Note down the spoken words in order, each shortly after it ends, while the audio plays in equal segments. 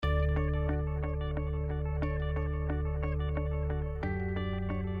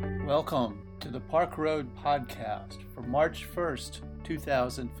Welcome to the Park Road Podcast for March 1st,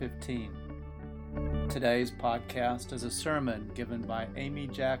 2015. Today's podcast is a sermon given by Amy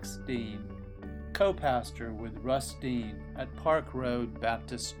Jacks Dean, co-pastor with Russ Dean at Park Road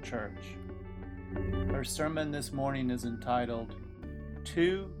Baptist Church. Her sermon this morning is entitled,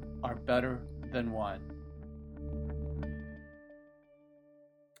 Two Are Better Than One.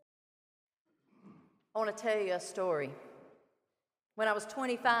 I want to tell you a story. When I was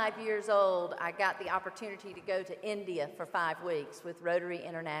 25 years old, I got the opportunity to go to India for 5 weeks with Rotary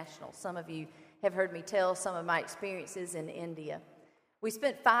International. Some of you have heard me tell some of my experiences in India. We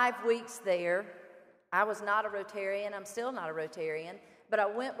spent 5 weeks there. I was not a Rotarian. I'm still not a Rotarian. But I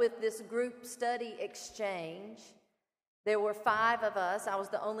went with this group study exchange. There were 5 of us. I was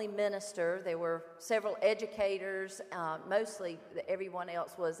the only minister. There were several educators. Mostly everyone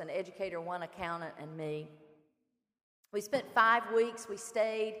else was an educator, one accountant, and me. We spent 5 weeks. We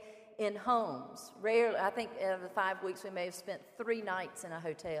stayed in homes. Rarely, I think out of the 5 weeks, we may have spent 3 nights in a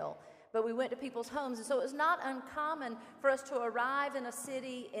hotel. But we went to people's homes. And so it was not uncommon for us to arrive in a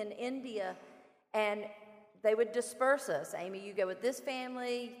city in India, and they would disperse us. Amy, you go with this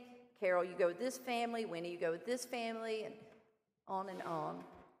family. Carol, you go with this family. Winnie, you go with this family, and on and on.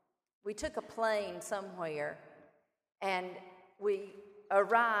 We took a plane somewhere, and we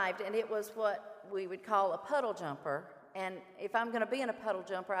arrived, and it was what we would call a puddle jumper. And if I'm going to be in a puddle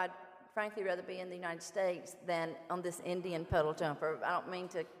jumper, I'd frankly rather be in the United States than on this Indian puddle jumper. I don't mean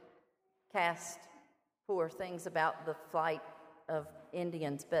to cast poor things about the flight of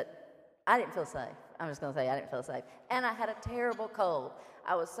Indians, but I didn't feel safe. I'm just going to say I didn't feel safe. And I had a terrible cold.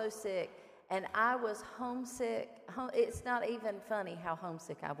 I was so sick, and I was homesick. It's not even funny how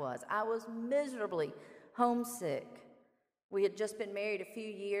homesick I was. I was miserably homesick. We had just been married a few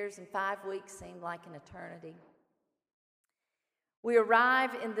years, and 5 weeks seemed like an eternity. We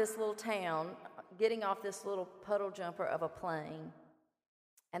arrived in this little town, getting off this little puddle jumper of a plane,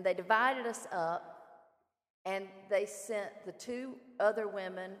 and they divided us up, and they sent the 2 other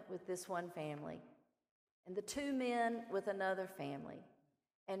women with this one family, and the 2 men with another family,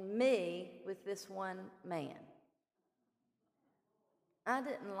 and me with this one man. I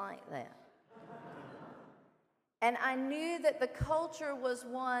didn't like that. And I knew that the culture was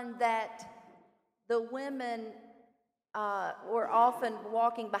one that the women were often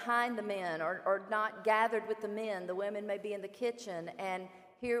walking behind the men or not gathered with the men. The women may be in the kitchen, and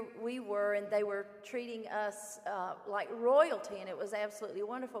here we were, and they were treating us like royalty, and it was absolutely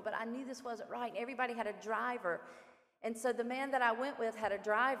wonderful. But I knew this wasn't right, and everybody had a driver. And so the man that I went with had a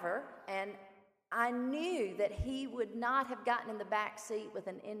driver, and I knew that he would not have gotten in the back seat with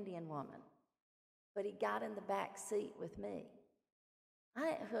an Indian woman. But he got in the back seat with me.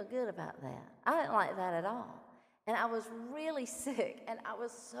 I didn't feel good about that. I didn't like that at all. And I was really sick, and I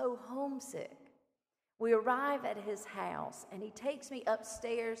was so homesick. We arrive at his house, and he takes me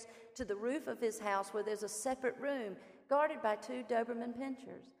upstairs to the roof of his house where there's a separate room guarded by 2 Doberman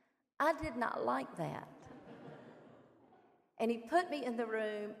pinschers. I did not like that. And he put me in the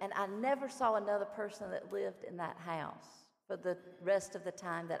room, and I never saw another person that lived in that house for the rest of the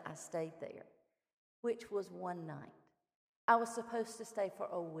time that I stayed there, which was 1 night. I was supposed to stay for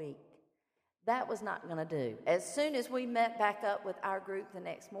a week. That was not going to do. As soon as we met back up with our group the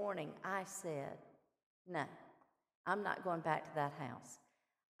next morning, I said, no, I'm not going back to that house.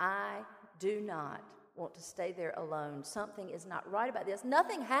 I do not want to stay there alone. Something is not right about this.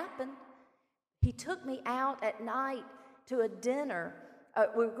 Nothing happened. He took me out at night to a dinner.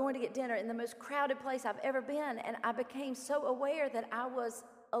 We were going to get dinner in the most crowded place I've ever been, and I became so aware that I was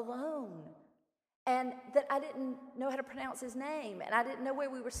alone, and that I didn't know how to pronounce his name, and I didn't know where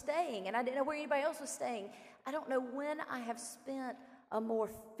we were staying, and I didn't know where anybody else was staying. I don't know when I have spent a more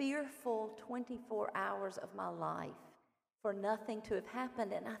fearful 24 hours of my life for nothing to have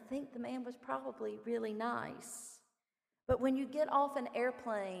happened, and I think the man was probably really nice. But when you get off an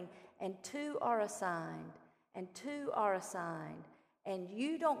airplane and 2 are assigned, and 2 are assigned, and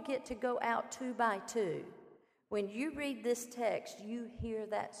you don't get to go out 2 by 2, when you read this text, you hear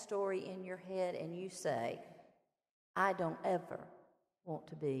that story in your head and you say, I don't ever want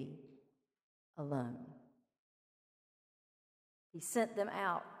to be alone. He sent them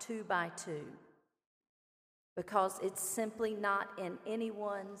out 2 by 2 because it's simply not in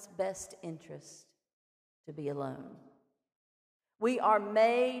anyone's best interest to be alone. We are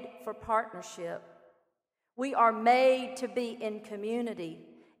made for partnership. We are made to be in community.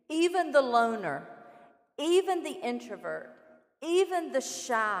 Even the loner, even the introvert, even the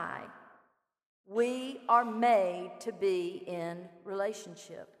shy, we are made to be in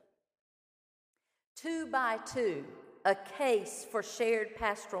relationship. 2 by 2 A Case for Shared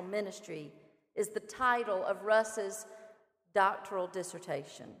Pastoral Ministry is the title of Russ's doctoral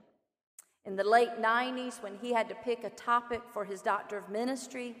dissertation. In the late 90s, when he had to pick a topic for his Doctor of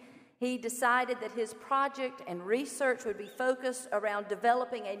Ministry, he decided that his project and research would be focused around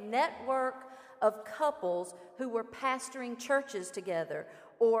developing a network of couples who were pastoring churches together,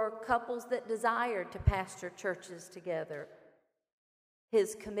 or couples that desired to pastor churches together.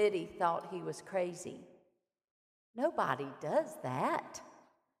 His committee thought he was crazy. Nobody does that.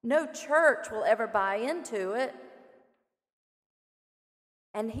 No church will ever buy into it.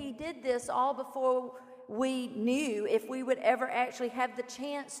 And he did this all before we knew if we would ever actually have the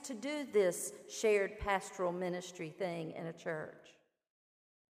chance to do this shared pastoral ministry thing in a church.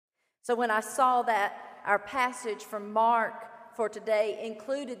 So when I saw that our passage from Mark for today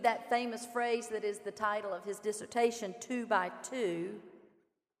included that famous phrase that is the title of his dissertation, 2 by 2,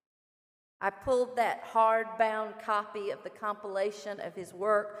 I pulled that hardbound copy of the compilation of his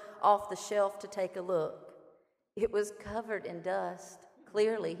work off the shelf to take a look. It was covered in dust.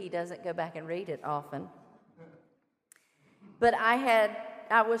 Clearly, he doesn't go back and read it often. But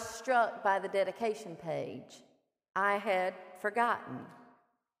I was struck by the dedication page. I had forgotten.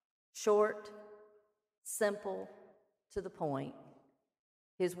 Short, simple, to the point.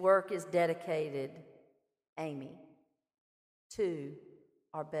 His work is dedicated, Amy. 2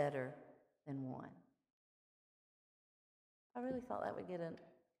 are better than 1. I really thought that would get an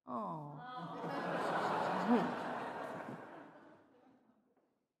oh.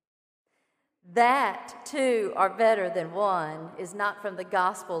 That 2 are better than 1 is not from the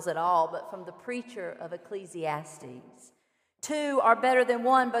Gospels at all, but from the preacher of Ecclesiastes. 2 are better than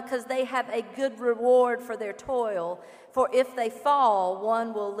 1 because they have a good reward for their toil. For if they fall,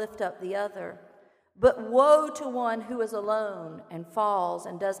 one will lift up the other. But woe to one who is alone and falls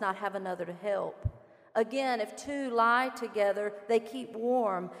and does not have another to help. Again, if 2 lie together, they keep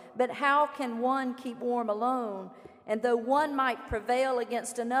warm. But how can one keep warm alone? And though one might prevail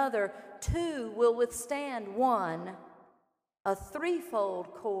against another, 2 will withstand 1. A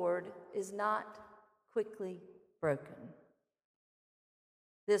threefold cord is not quickly broken.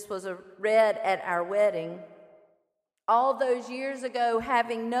 This was read at our wedding. All those years ago,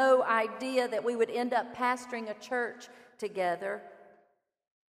 having no idea that we would end up pastoring a church together.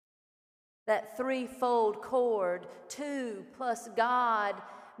 That threefold cord, 2 plus God,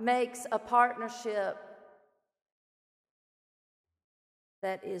 makes a partnership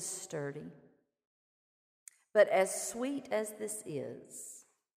that is sturdy. But as sweet as this is,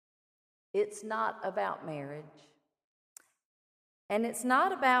 it's not about marriage. And it's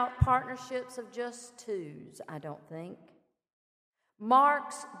not about partnerships of just 2s, I don't think.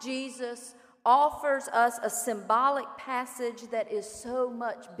 Mark's Jesus offers us a symbolic passage that is so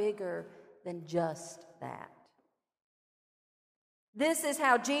much bigger than just that. This is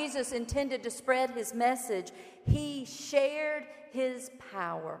how Jesus intended to spread his message. He shared his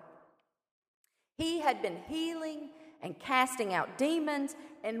power. He had been healing and casting out demons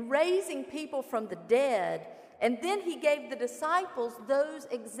and raising people from the dead. And then he gave the disciples those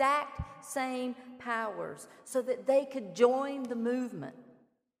exact same powers so that they could join the movement.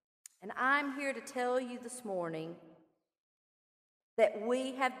 And I'm here to tell you this morning that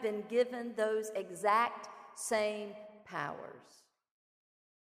we have been given those exact same powers.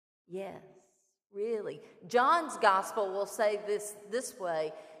 Yes, really. John's gospel will say this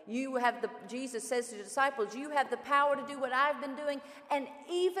way. Jesus says to the disciples, you have the power to do what I've been doing, and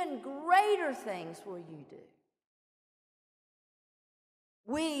even greater things will you do.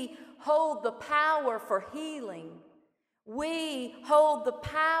 We hold the power for healing. We hold the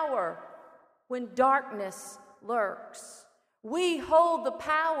power when darkness lurks. We hold the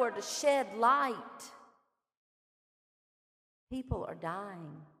power to shed light. People are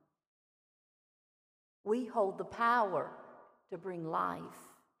dying. We hold the power to bring life.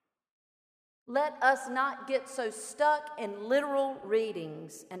 Let us not get so stuck in literal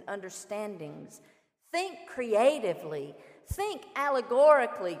readings and understandings. Think creatively. Think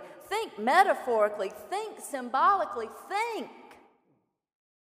allegorically. Think metaphorically. Think symbolically. Think.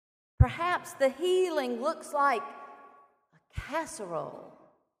 Perhaps the healing looks like a casserole.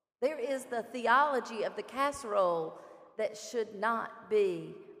 There is the theology of the casserole that should not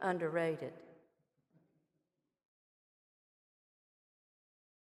be underrated.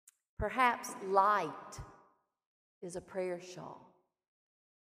 Perhaps light is a prayer shawl.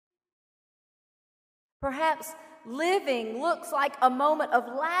 Perhaps living looks like a moment of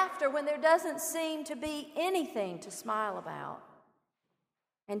laughter when there doesn't seem to be anything to smile about.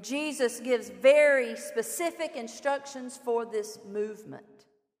 And Jesus gives very specific instructions for this movement.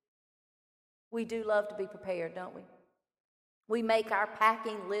 We do love to be prepared, don't we? We make our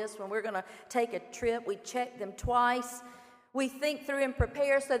packing list when we're going to take a trip. We check them twice. We think through and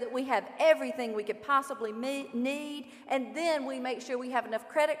prepare so that we have everything we could possibly need. And then we make sure we have enough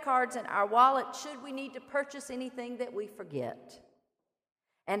credit cards in our wallet should we need to purchase anything that we forget.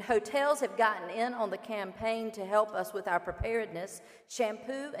 And hotels have gotten in on the campaign to help us with our preparedness.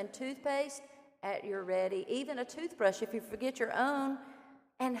 Shampoo and toothpaste at your ready. Even a toothbrush if you forget your own.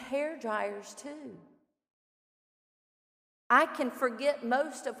 And hair dryers too. I can forget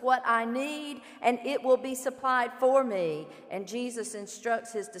most of what I need, and it will be supplied for me. And Jesus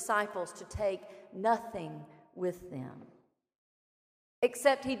instructs his disciples to take nothing with them.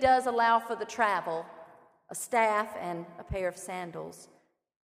 Except he does allow for the travel, a staff and a pair of sandals.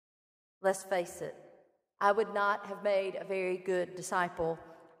 Let's face it, I would not have made a very good disciple.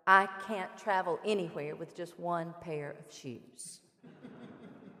 I can't travel anywhere with just one pair of shoes.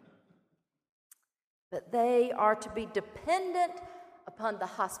 But they are to be dependent upon the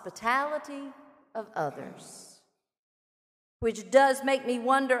hospitality of others, which does make me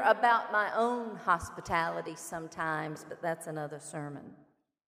wonder about my own hospitality sometimes, but that's another sermon.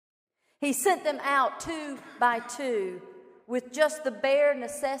 He sent them out 2 by 2 with just the bare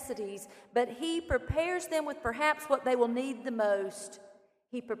necessities, but he prepares them with perhaps what they will need the most.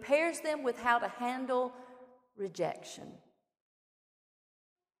 He prepares them with how to handle rejection.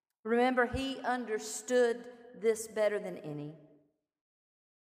 Remember, he understood this better than any.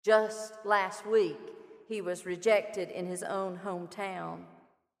 Just last week, he was rejected in his own hometown.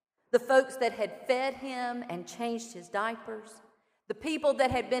 The folks that had fed him and changed his diapers, the people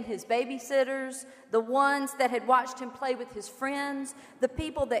that had been his babysitters, the ones that had watched him play with his friends, the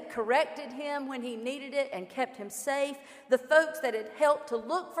people that corrected him when he needed it and kept him safe, the folks that had helped to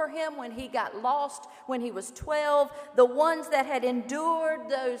look for him when he got lost when he was 12, the ones that had endured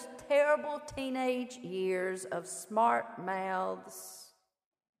those terrible teenage years of smart mouths.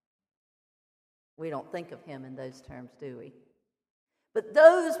 We don't think of him in those terms, do we? But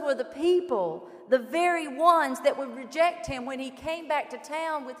those were the people, the very ones that would reject him when he came back to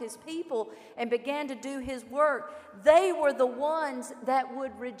town with his people and began to do his work. They were the ones that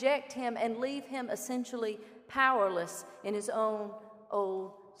would reject him and leave him essentially powerless in his own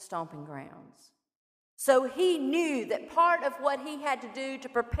old stomping grounds. So he knew that part of what he had to do to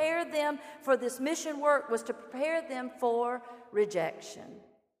prepare them for this mission work was to prepare them for rejection.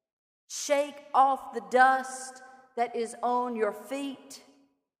 Shake off the dust that is on your feet.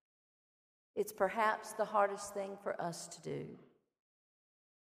 It's perhaps the hardest thing for us to do.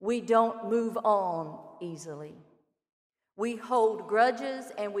 We don't move on easily. We hold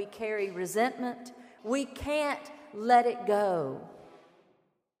grudges and we carry resentment. We can't let it go.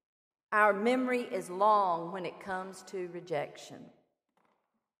 Our memory is long when it comes to rejection.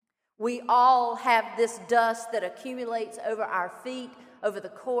 We all have this dust that accumulates over our feet over the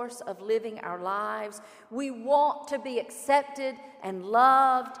course of living our lives. We want to be accepted and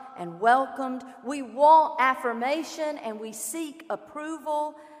loved and welcomed. We want affirmation and we seek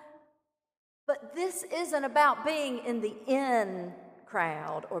approval. But this isn't about being in the in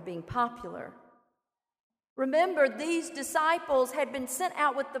crowd or being popular. Remember, these disciples had been sent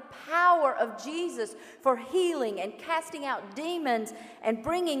out with the power of Jesus for healing and casting out demons and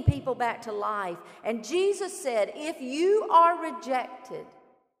bringing people back to life. And Jesus said, if you are rejected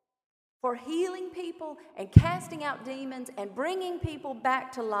for healing people and casting out demons and bringing people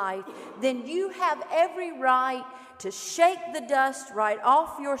back to life, then you have every right to shake the dust right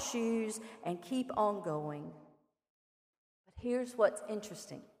off your shoes and keep on going. But here's what's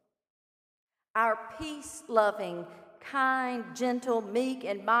interesting. Our peace-loving, kind, gentle, meek,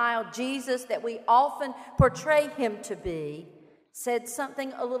 and mild Jesus that we often portray him to be said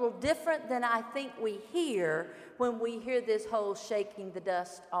something a little different than I think we hear when we hear this whole shaking the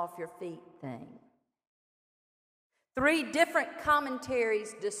dust off your feet thing. 3 different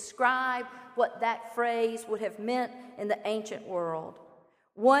commentaries describe what that phrase would have meant in the ancient world.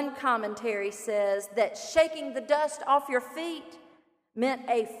 One commentary says that shaking the dust off your feet meant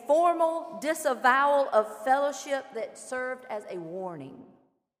a formal disavowal of fellowship that served as a warning.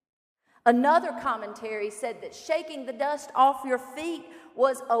 Another commentary said that shaking the dust off your feet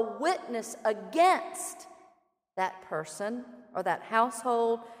was a witness against that person or that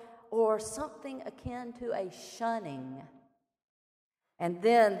household, or something akin to a shunning. And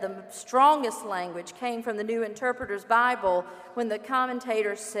then the strongest language came from the New Interpreter's Bible when the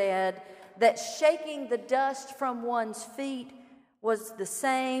commentator said that shaking the dust from one's feet was the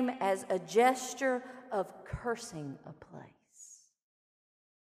same as a gesture of cursing a place.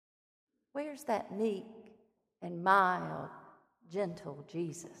 Where's that meek and mild, gentle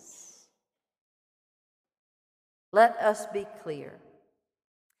Jesus? Let us be clear.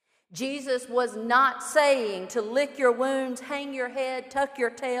 Jesus was not saying to lick your wounds, hang your head, tuck your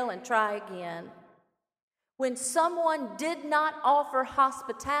tail, and try again. When someone did not offer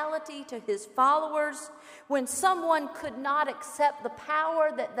hospitality to his followers, when someone could not accept the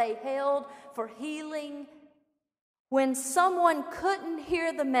power that they held for healing, when someone couldn't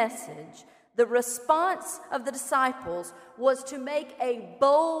hear the message, the response of the disciples was to make a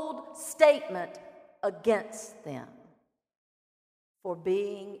bold statement against them for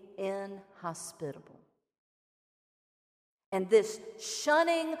being inhospitable. And this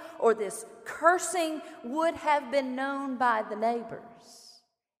shunning or this cursing would have been known by the neighbors.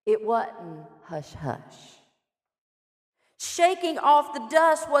 It wasn't hush-hush. Shaking off the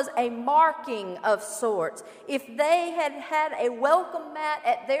dust was a marking of sorts. If they had had a welcome mat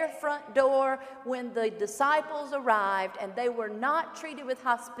at their front door when the disciples arrived and they were not treated with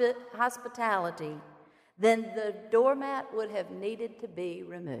hospitality, then the doormat would have needed to be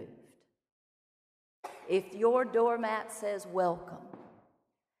removed. If your doormat says welcome,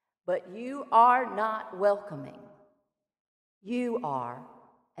 but you are not welcoming, you are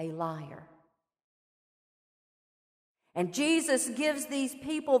a liar. And Jesus gives these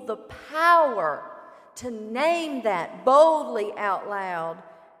people the power to name that boldly out loud.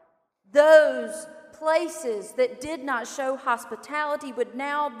 Those places that did not show hospitality would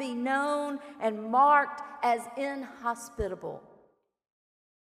now be known and marked as inhospitable.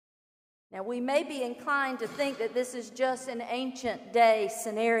 Now, we may be inclined to think that this is just an ancient day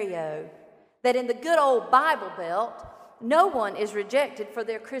scenario, that in the good old Bible Belt, no one is rejected for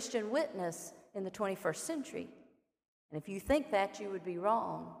their Christian witness in the 21st century. And if you think that, you would be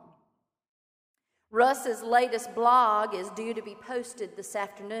wrong. Russ's latest blog is due to be posted this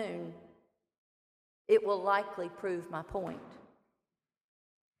afternoon. It will likely prove my point.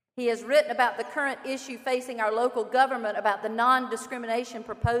 He has written about the current issue facing our local government about the non-discrimination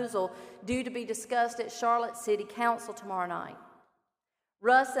proposal due to be discussed at Charlotte City Council tomorrow night.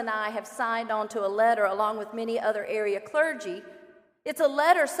 Russ and I have signed on to a letter along with many other area clergy. It's a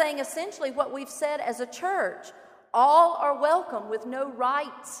letter saying essentially what we've said as a church. All are welcome with no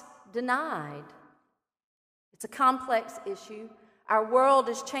rights denied. It's a complex issue. Our world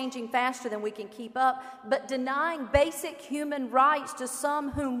is changing faster than we can keep up, but denying basic human rights to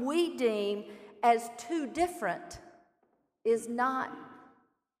some whom we deem as too different is not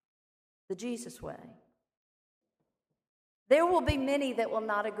the Jesus way. There will be many that will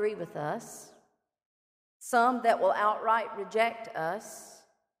not agree with us, some that will outright reject us.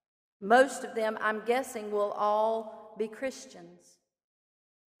 Most of them, I'm guessing, will all be Christians.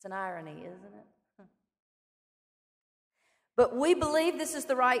 It's an irony, isn't it? But we believe this is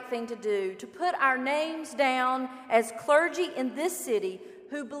the right thing to do, to put our names down as clergy in this city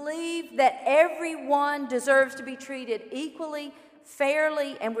who believe that everyone deserves to be treated equally,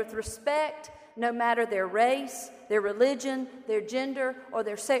 fairly, and with respect, no matter their race, their religion, their gender, or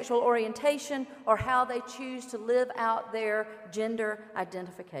their sexual orientation, or how they choose to live out their gender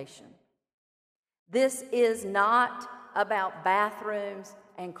identification. This is not about bathrooms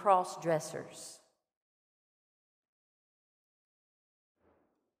and cross-dressers.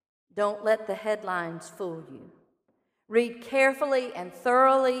 Don't let the headlines fool you. Read carefully and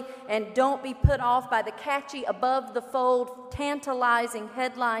thoroughly, and don't be put off by the catchy, above-the-fold, tantalizing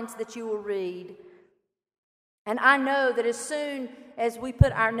headlines that you will read. And I know that as soon as we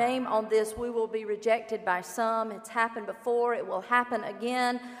put our name on this, we will be rejected by some. It's happened before. It will happen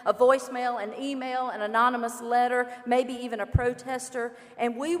again. A voicemail, an email, an anonymous letter, maybe even a protester.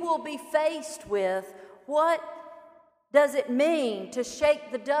 And we will be faced with, what does it mean to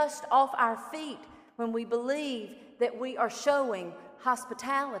shake the dust off our feet when we believe that we are showing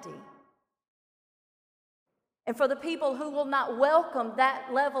hospitality? And for the people who will not welcome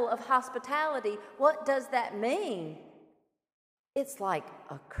that level of hospitality, what does that mean? It's like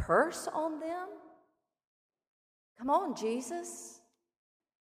a curse on them? Come on, Jesus.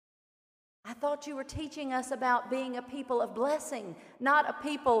 I thought you were teaching us about being a people of blessing, not a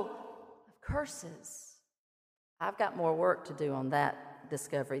people of curses. I've got more work to do on that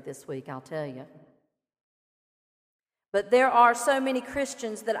discovery this week, I'll tell you. But there are so many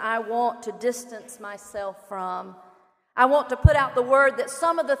Christians that I want to distance myself from. I want to put out the word that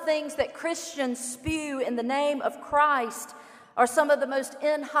some of the things that Christians spew in the name of Christ are some of the most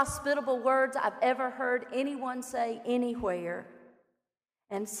inhospitable words I've ever heard anyone say anywhere.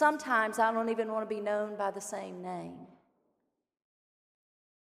 And sometimes I don't even want to be known by the same name.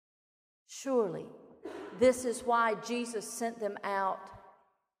 Surely, this is why Jesus sent them out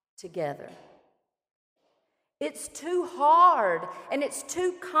together. It's too hard, and it's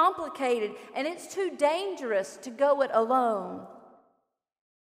too complicated, and it's too dangerous to go it alone.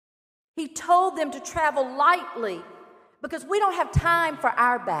 He told them to travel lightly because we don't have time for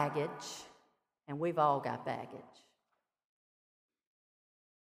our baggage, and we've all got baggage.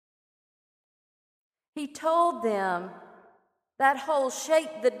 He told them that whole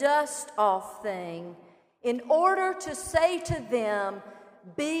shake the dust off thing in order to say to them,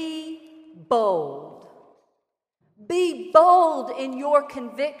 be bold. Be bold in your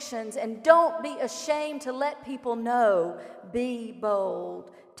convictions and don't be ashamed to let people know. Be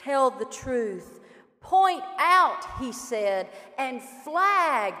bold. Tell the truth. Point out, he said, and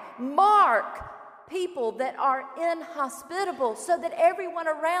flag, mark people that are inhospitable so that everyone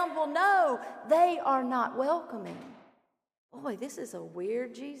around will know they are not welcoming. Boy, this is a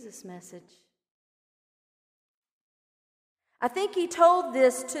weird Jesus message. I think he told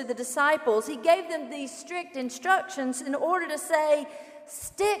this to the disciples. He gave them these strict instructions in order to say,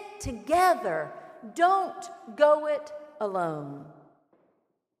 stick together. Don't go it alone.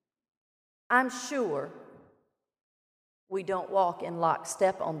 I'm sure we don't walk in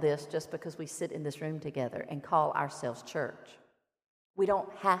lockstep on this just because we sit in this room together and call ourselves church. We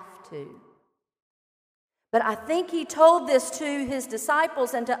don't have to. But I think he told this to his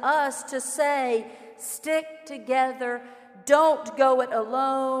disciples and to us to say, stick together. Don't go it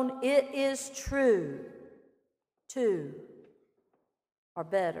alone. It is true. Two are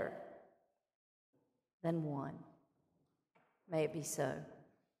better than one. May it be so.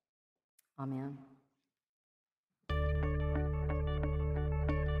 Amen.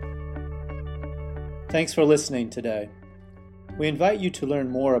 Thanks for listening today. We invite you to learn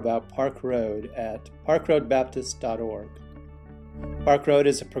more about Park Road at parkroadbaptist.org. Park Road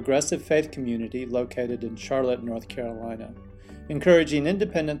is a progressive faith community located in Charlotte, North Carolina, encouraging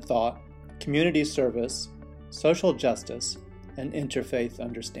independent thought, community service, social justice, and interfaith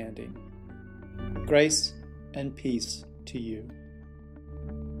understanding. Grace and peace to you.